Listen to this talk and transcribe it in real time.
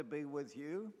to be with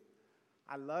you.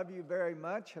 I love you very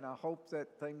much, and I hope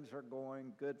that things are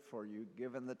going good for you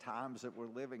given the times that we're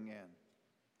living in.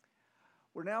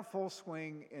 We're now full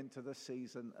swing into the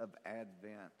season of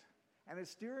Advent, and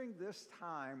it's during this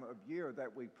time of year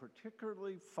that we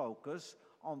particularly focus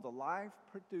on the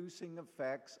life-producing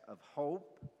effects of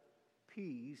hope,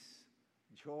 peace,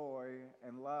 joy,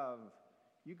 and love.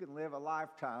 You can live a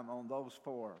lifetime on those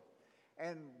four.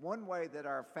 And one way that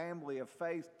our family of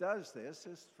faith does this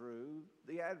is through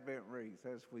the Advent wreath,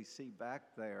 as we see back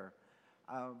there.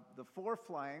 The four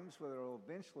flames, that will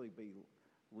eventually be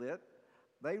lit,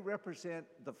 they represent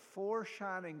the four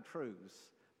shining truths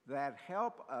that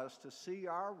help us to see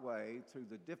our way through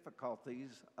the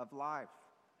difficulties of life.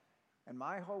 And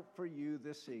my hope for you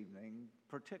this evening,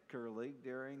 particularly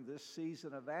during this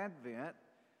season of Advent,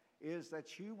 is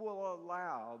that you will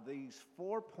allow these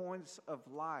 4 points of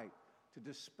light to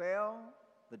dispel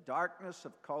the darkness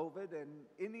of COVID and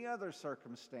any other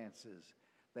circumstances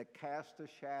that cast a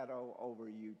shadow over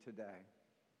you today.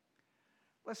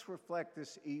 Let's reflect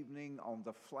this evening on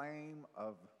the flame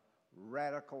of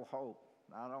radical hope.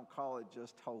 I don't call it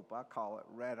just hope, I call it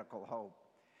radical hope.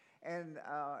 And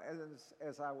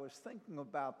as I was thinking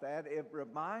about that, it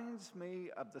reminds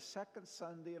me of the second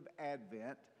Sunday of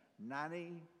Advent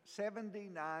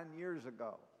 79 years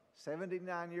ago.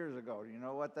 79 years ago. Do you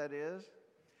know what that is?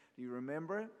 Do you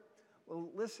remember it? Well,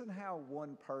 listen how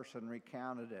one person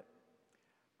recounted it.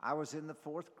 I was in the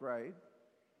 4th grade.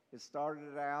 It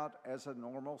started out as a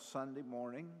normal Sunday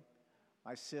morning.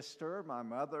 My sister, my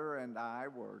mother, and I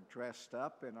were dressed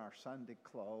up in our Sunday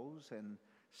clothes and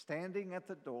standing at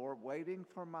the door waiting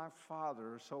for my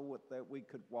father so that we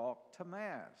could walk to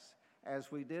Mass,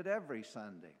 as we did every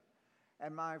Sunday.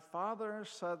 And my father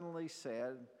suddenly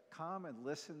said, "Come and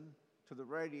listen to the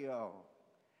radio."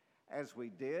 As we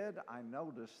did, I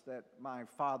noticed that my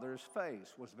father's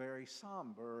face was very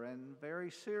somber and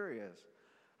very serious.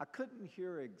 I couldn't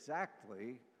hear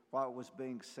exactly what was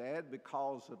being said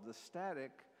because of the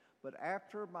static, but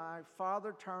after my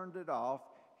father turned it off,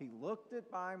 he looked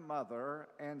at my mother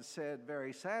and said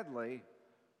very sadly,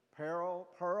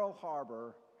 Pearl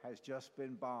Harbor has just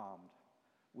been bombed.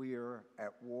 We are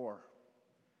at war."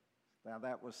 Now,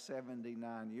 that was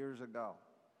 79 years ago.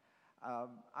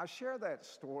 I share that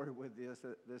story with you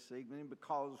this evening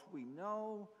because we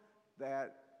know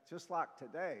that, just like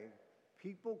today,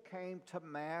 people came to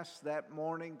Mass that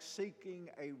morning seeking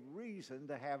a reason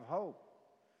to have hope.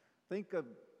 Think of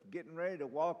getting ready to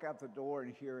walk out the door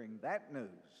and hearing that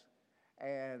news.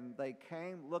 And they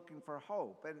came looking for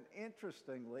hope. And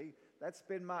interestingly, that's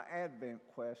been my Advent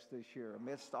quest this year.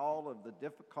 Amidst all of the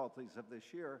difficulties of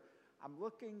this year, I'm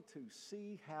looking to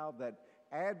see how that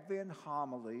Advent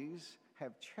homilies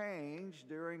have changed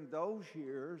during those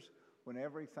years when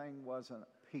everything wasn't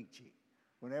peachy,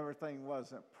 when everything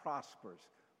wasn't prosperous,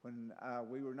 when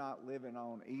we were not living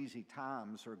on easy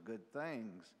times or good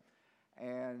things.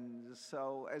 And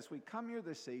so as we come here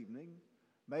this evening,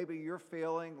 maybe you're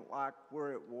feeling like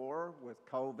we're at war with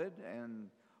COVID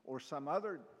or some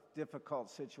other difficult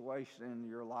situation in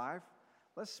your life.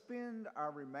 Let's spend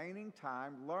our remaining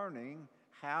time learning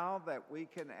how that we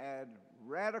can add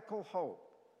radical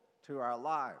hope to our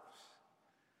lives.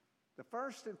 The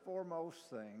first and foremost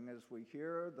thing as we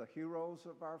hear the heroes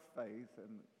of our faith,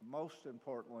 and most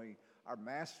importantly, our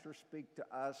Master speak to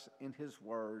us in his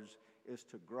words, is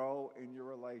to grow in your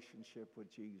relationship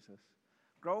with Jesus.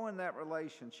 Grow in that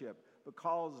relationship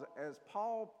because, as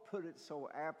Paul put it so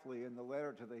aptly in the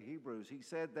letter to the Hebrews, he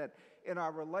said that in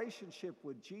our relationship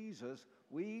with Jesus,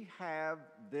 we have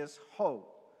this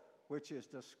hope, which is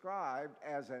described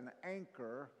as an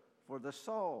anchor for the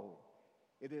soul.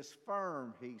 It is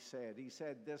firm, he said. He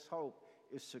said this hope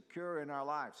is secure in our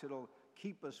lives. It'll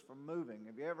keep us from moving.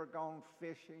 Have you ever gone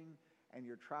fishing and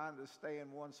you're trying to stay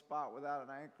in one spot without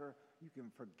an anchor? You can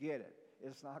forget it.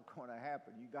 It's not going to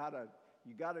happen. You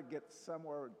gotta get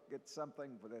somewhere, get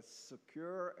something that's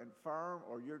secure and firm,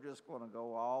 or you're just going to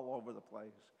go all over the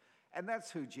place. And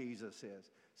that's who Jesus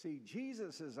is. See,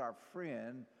 Jesus is our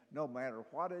friend no matter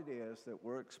what it is that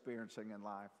we're experiencing in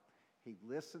life. He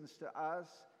listens to us.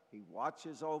 He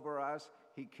watches over us.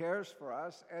 He cares for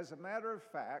us. As a matter of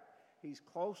fact, he's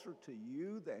closer to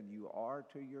you than you are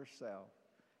to yourself.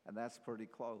 And that's pretty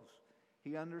close.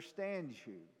 He understands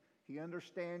you. He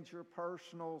understands your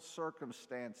personal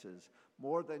circumstances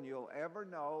more than you'll ever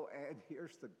know. And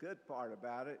here's the good part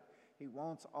about it. He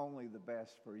wants only the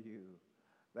best for you.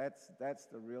 That's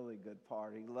the really good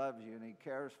part. He loves you and he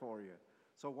cares for you.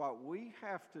 So what we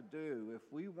have to do if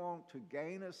we want to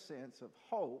gain a sense of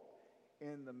hope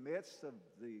in the midst of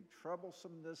the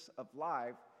troublesomeness of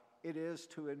life, it is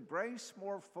to embrace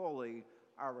more fully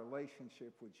our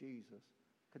relationship with Jesus,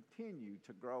 continue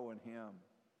to grow in Him.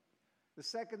 The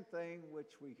second thing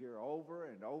which we hear over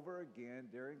and over again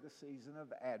during the season of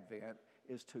Advent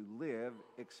is to live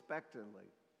expectantly.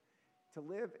 To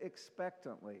live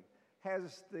expectantly.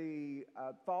 Has the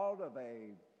thought of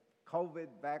a COVID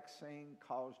vaccine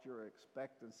caused your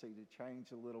expectancy to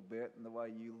change a little bit in the way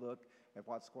you look at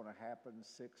what's going to happen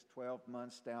 6, 12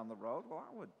 months down the road? Well,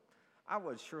 I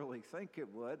would surely think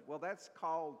it would. Well, that's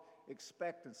called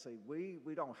expectancy. We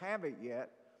don't have it yet,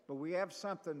 but we have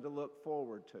something to look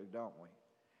forward to, don't we?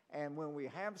 And when we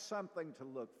have something to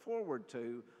look forward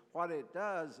to, what it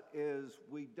does is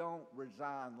we don't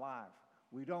resign life.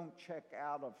 We don't check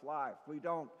out of life. We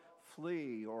don't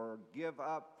flee or give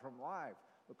up from life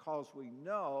because we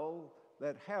know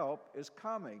that help is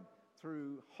coming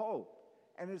through hope.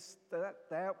 And it's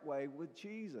that way with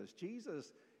Jesus.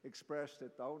 Jesus expressed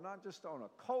it, though, not just on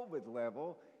a COVID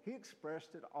level. He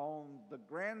expressed it on the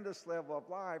grandest level of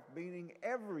life, meaning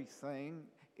everything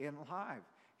in life.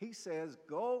 He says,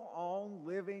 go on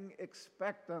living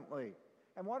expectantly.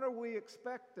 And what are we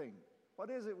expecting? What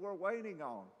is it we're waiting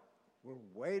on? We're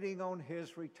waiting on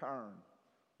His return.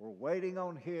 We're waiting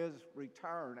on His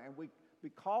return. And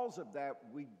because of that,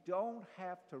 we don't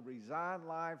have to resign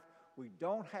life. We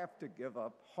don't have to give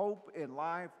up hope in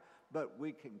life, but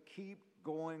we can keep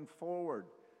going forward.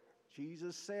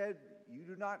 Jesus said, you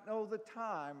do not know the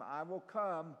time I will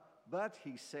come, but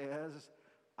He says,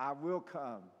 I will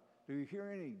come. Do you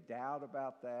hear any doubt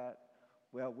about that?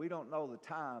 Well, we don't know the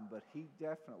time, but He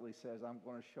definitely says, I'm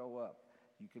going to show up.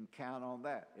 You can count on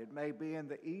that. It may be in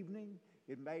the evening.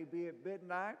 It may be at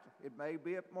midnight. It may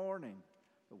be at morning.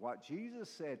 But what Jesus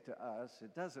said to us,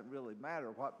 it doesn't really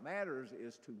matter. What matters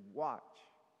is to watch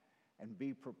and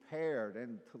be prepared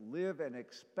and to live an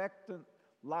expectant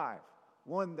life,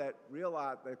 one that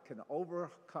can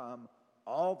overcome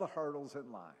all the hurdles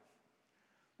in life.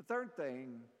 The third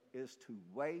thing is to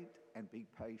wait and be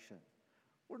patient.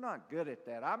 We're not good at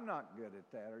that. I'm not good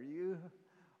at that. Are you?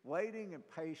 Waiting and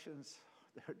patience,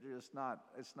 it's not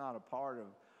a part of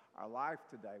our life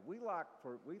today. When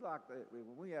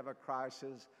we have a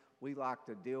crisis, we like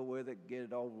to deal with it, get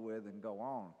it over with, and go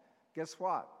on. Guess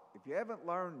what? If you haven't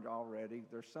learned already,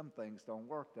 there's some things don't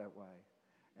work that way.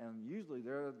 And usually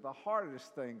they're the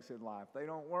hardest things in life. They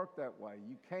don't work that way.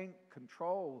 You can't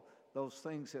control those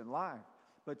things in life,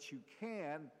 but you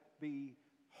can be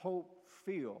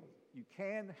hope-filled. You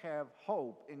can have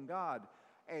hope in God,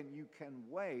 and you can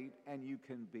wait, and you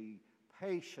can be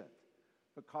patient.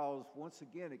 Because once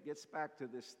again, it gets back to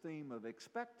this theme of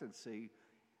expectancy,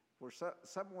 where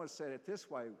someone said it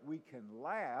this way: we can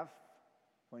laugh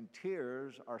when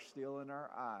tears are still in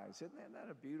our eyes. Isn't that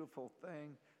a beautiful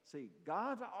thing? See,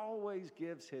 God always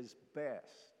gives His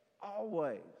best.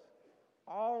 Always.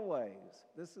 Always.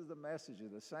 This is the message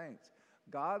of the saints.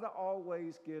 God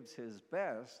always gives His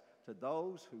best to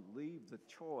those who leave the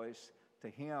choice to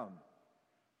Him.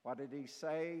 What did He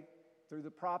say through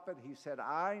the prophet? He said,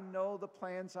 I know the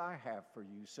plans I have for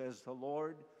you, says the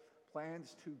Lord,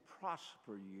 plans to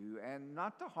prosper you and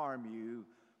not to harm you,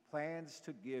 plans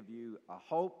to give you a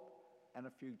hope and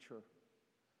a future.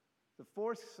 The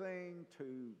fourth thing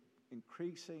to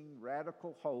increasing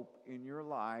radical hope in your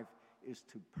life is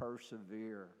to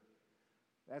persevere.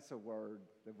 That's a word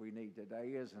that we need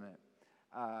today, isn't it?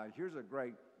 Here's a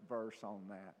great verse on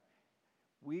that.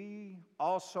 We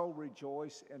also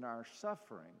rejoice in our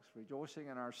sufferings, rejoicing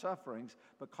in our sufferings,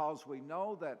 because we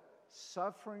know that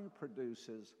suffering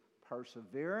produces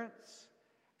perseverance,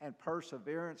 and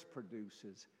perseverance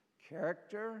produces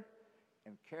character,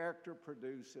 and character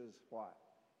produces what?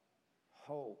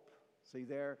 Hope. See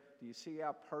there? Do you see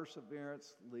how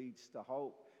perseverance leads to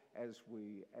hope? As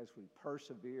we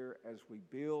persevere, as we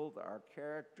build our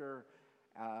character,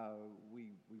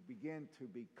 we begin to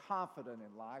be confident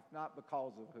in life, not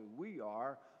because of who we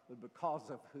are, but because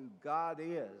of who God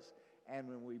is. And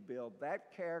when we build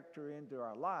that character into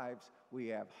our lives, we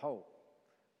have hope.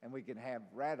 And we can have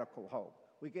radical hope.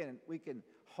 We can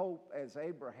hope, as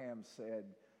Abraham said.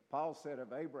 Paul said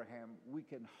of Abraham, we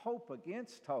can hope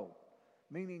against hope,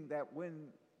 meaning that when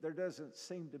there doesn't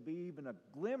seem to be even a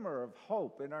glimmer of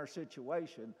hope in our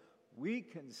situation, we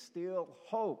can still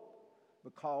hope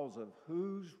because of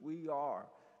whose we are,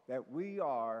 that we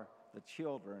are the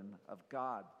children of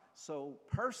God. So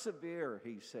persevere,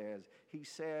 he says. He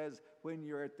says, when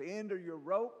you're at the end of your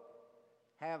rope,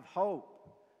 have hope.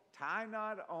 Tie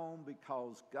not on,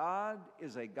 because God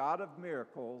is a God of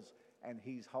miracles, and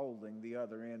He's holding the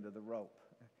other end of the rope.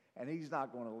 And He's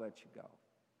not going to let you go.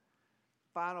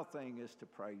 Final thing is to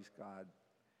praise God.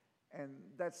 And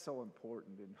that's so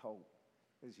important in hope.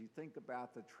 as you think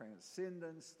about the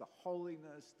transcendence, the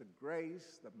holiness, the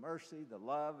grace, the mercy, the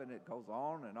love, and it goes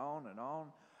on and on and on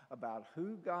about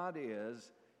who God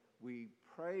is, we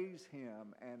praise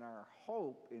him, and our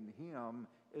hope in him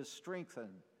is strengthened.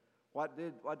 What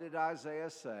did Isaiah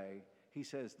say? He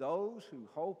says, those who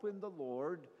hope in the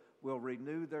Lord will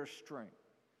renew their strength.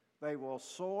 They will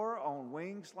soar on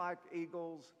wings like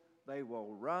eagles. They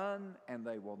will run and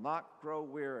they will not grow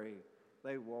weary.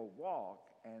 They will walk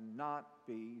and not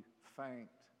be faint.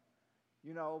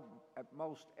 You know, at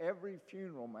most every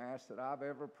funeral mass that I've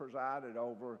ever presided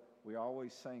over, we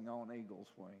always sing On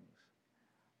Eagle's Wings.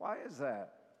 Why is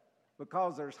that?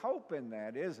 Because there's hope in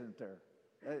that, isn't there?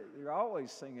 You're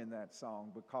always singing that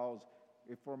song because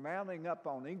if we're mounting up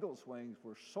on eagle's wings,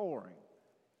 we're soaring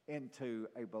into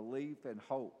a belief and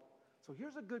hope. So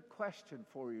here's a good question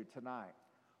for you tonight.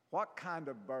 What kind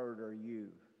of bird are you?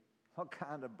 What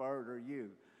kind of bird are you?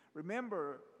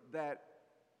 Remember that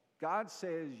God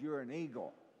says you're an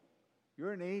eagle.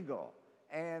 You're an eagle,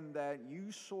 and that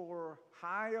you soar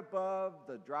high above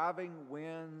the driving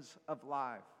winds of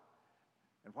life.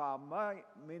 And while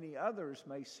many others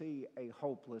may see a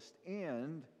hopeless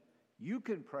end, you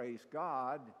can praise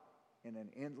God in an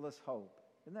endless hope.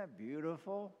 Isn't that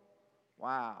beautiful?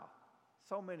 Wow.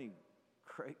 So many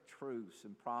great truths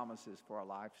and promises for our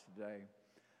lives today.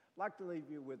 I'd like to leave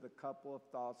you with a couple of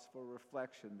thoughts for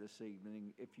reflection this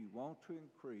evening if you want to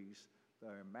increase the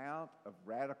amount of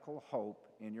radical hope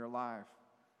in your life.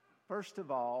 First of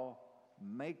all,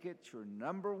 make it your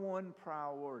number one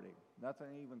priority, nothing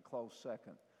even close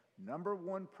second. Number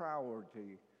one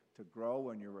priority to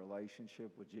grow in your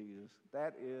relationship with Jesus.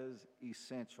 That is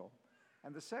essential.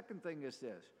 And the second thing is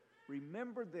this.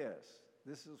 Remember this.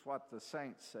 This is what the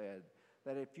saints said,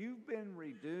 that if you've been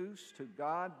reduced to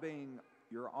God being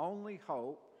your only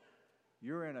hope,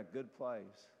 you're in a good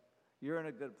place. You're in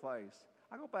a good place.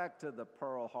 I go back to the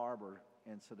Pearl Harbor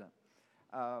incident.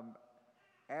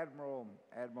 Admiral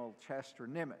Chester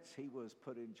Nimitz, he was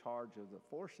put in charge of the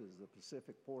forces, the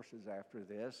Pacific forces after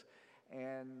this.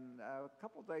 And a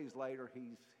couple days later,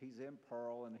 he's in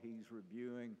Pearl and he's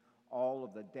reviewing all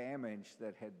of the damage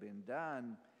that had been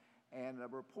done. And a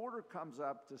reporter comes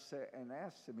up to say and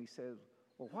asks him, he says,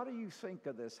 well, what do you think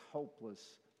of this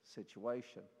hopeless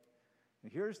situation?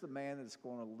 And here's the man that's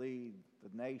going to lead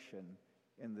the nation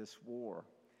in this war.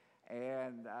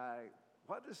 And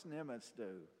what does Nimitz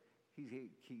do?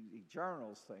 He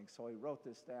journals things, so he wrote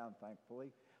this down,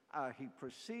 thankfully. He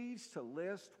proceeds to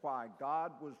list why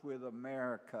God was with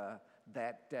America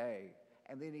that day.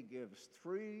 And then he gives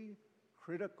 3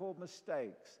 critical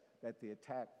mistakes that the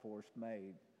attack force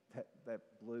made that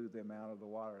blew them out of the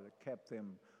water, that kept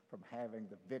them from having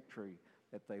the victory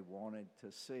that they wanted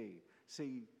to see.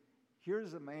 See,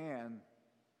 here's a man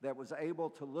that was able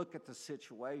to look at the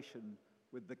situation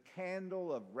with the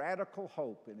candle of radical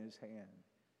hope in his hand.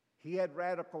 He had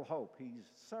radical hope. He's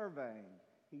surveying.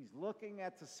 He's looking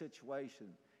at the situation.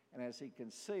 And as he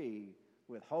can see,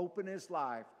 with hope in his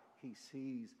life, he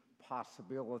sees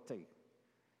possibility.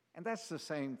 And that's the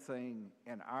same thing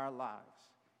in our lives.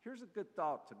 Here's a good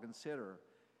thought to consider.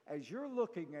 As you're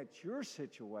looking at your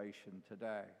situation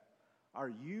today, are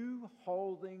you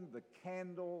holding the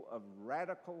candle of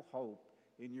radical hope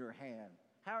in your hand?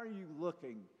 How are you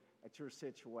looking at your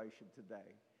situation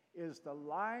today? Is the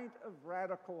light of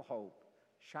radical hope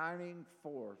shining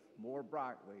forth more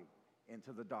brightly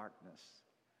into the darkness?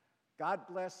 God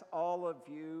bless all of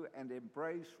you and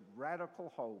embrace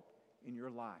radical hope in your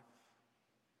life.